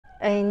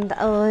And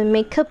our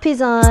makeup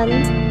is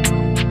on.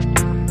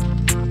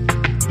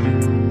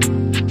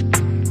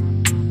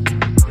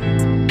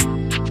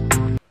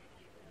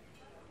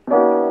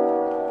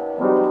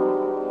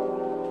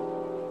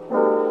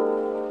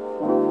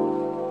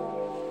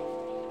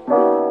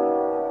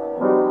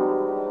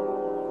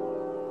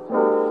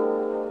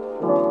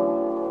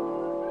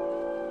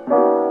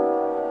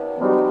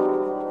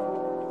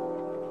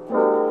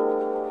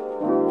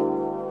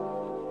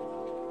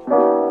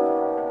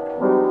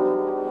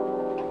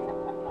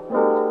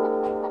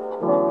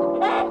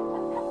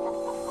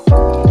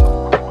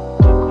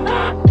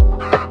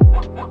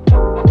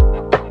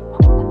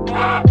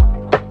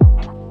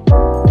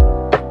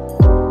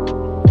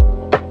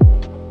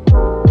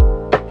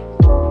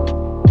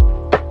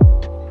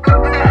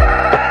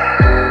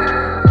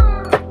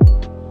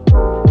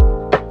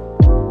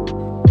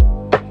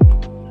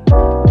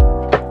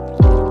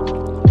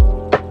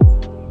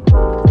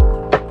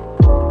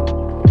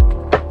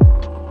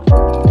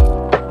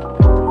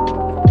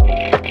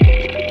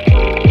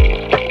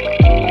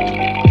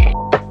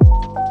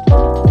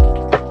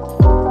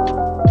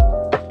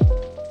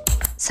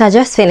 So I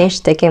just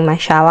finished taking my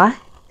shower,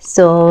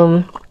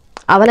 so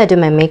I want to do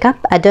my makeup.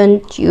 I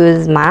don't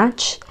use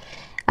much.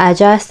 I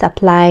just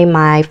apply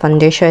my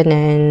foundation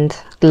and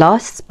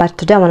gloss, but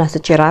today I want to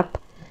switch it up.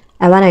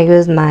 I want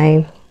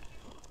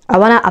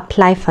to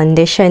apply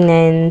foundation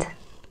and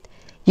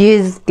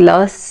use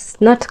gloss,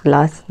 not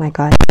gloss, my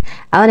god.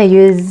 I want to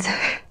use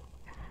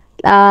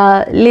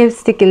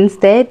lipstick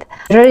instead.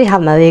 I already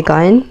have my wig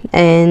on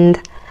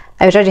and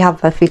I already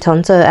have my feet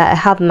on, so I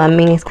have my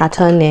mini skirt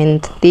on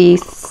and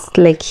this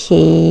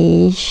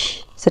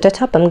like-ish sort of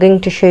top. I'm going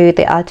to show you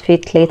the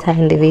outfit later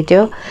in the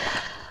video,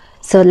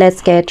 so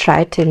let's get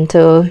right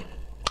into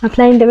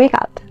applying the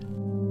makeup.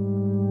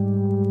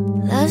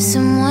 Love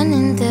someone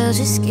and they'll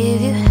just give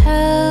you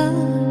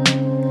hell.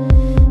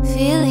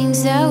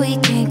 Feelings that we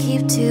can't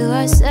keep to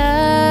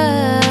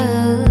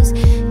ourselves.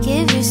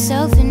 Give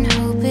yourself and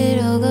hope it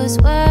all goes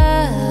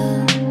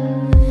well.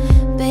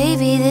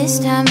 Baby, this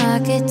time I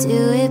could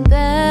do it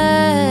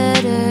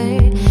better.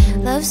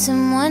 Love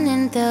someone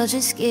and they'll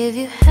just give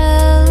you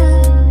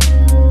hell.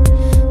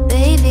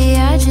 Baby,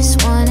 I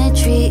just wanna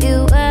treat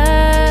you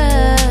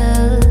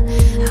well.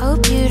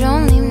 Hope you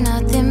don't leave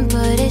nothing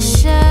but a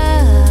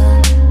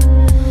shell.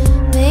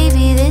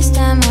 Baby, this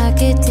time I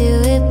could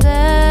do it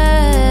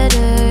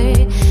better.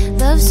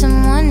 Love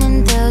someone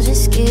and they'll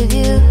just give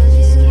you.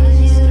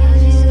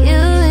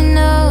 You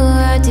know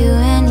I'd do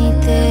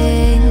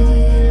anything.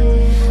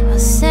 I'll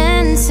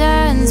send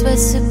signs but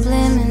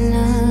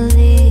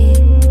subliminally.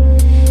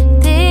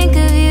 Think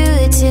of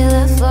you till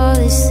I fall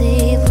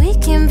asleep. We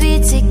can be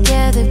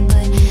together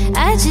but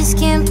I just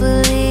can't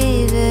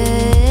believe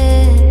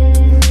it.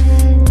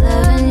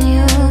 Loving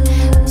you,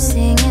 I'm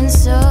singing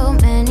so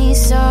many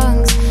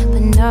songs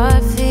but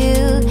not for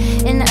you.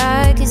 And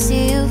I can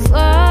see you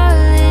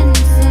falling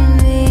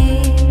for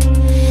me.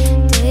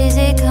 Days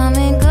they come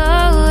and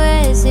go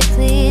as they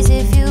please.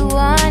 If you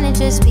wanna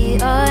just be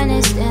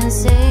honest and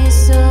say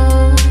so.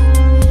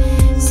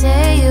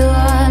 Say you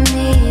want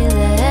me,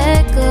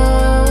 let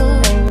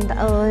go. And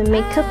our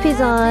makeup is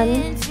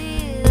on.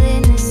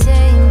 Feeling the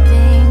same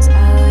things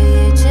out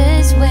here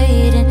just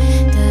waiting.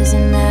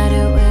 Doesn't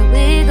matter where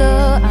we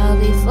go, I'll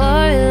be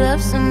for it.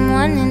 Love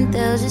someone and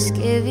they'll just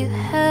give you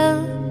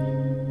hell.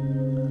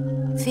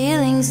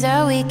 Feelings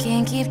that we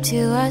can't keep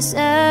to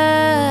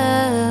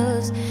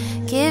ourselves.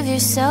 Give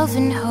yourself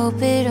and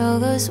hope it all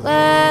goes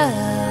well.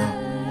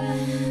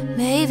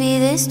 Maybe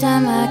this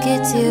time I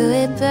could do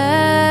it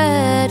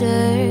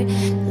better.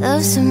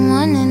 Love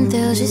someone and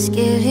they'll just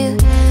give you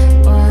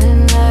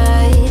warm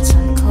lights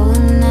on cold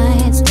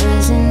nights.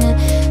 Doesn't it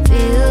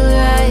feel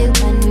right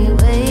when we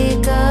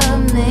wake up,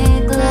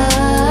 make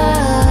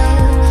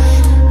love?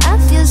 I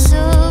feel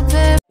so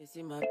perfect. This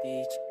is my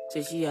bitch,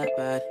 say she had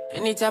bad.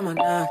 Anytime I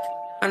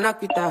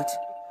knock it out.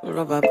 No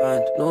rubber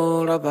band,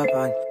 no rubber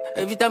band.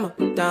 Every time I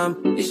put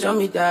down, they show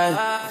me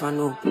that. If I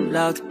know pull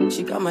out,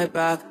 she got my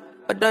back.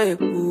 Although you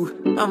cool,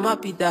 I'm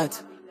happy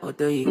that.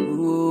 Although you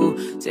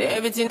cool, say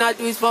everything I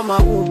do is for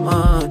my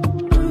woman.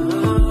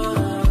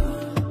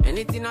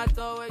 Anything I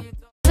do where you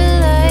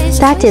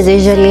That is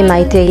usually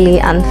my daily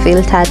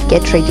unfiltered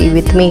get ready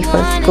with me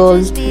for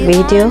school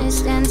video.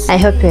 I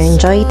hope you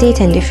enjoyed it,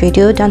 and if you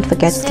do, don't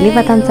forget to leave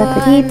a thumbs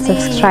up, hit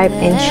subscribe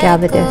and share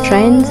with your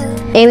friends.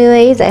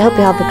 Anyways, I hope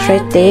you have a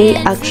great day,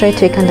 a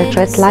great week and a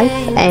great life,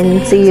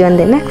 and see you on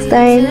the next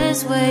time.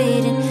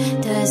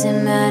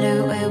 Doesn't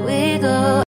matter where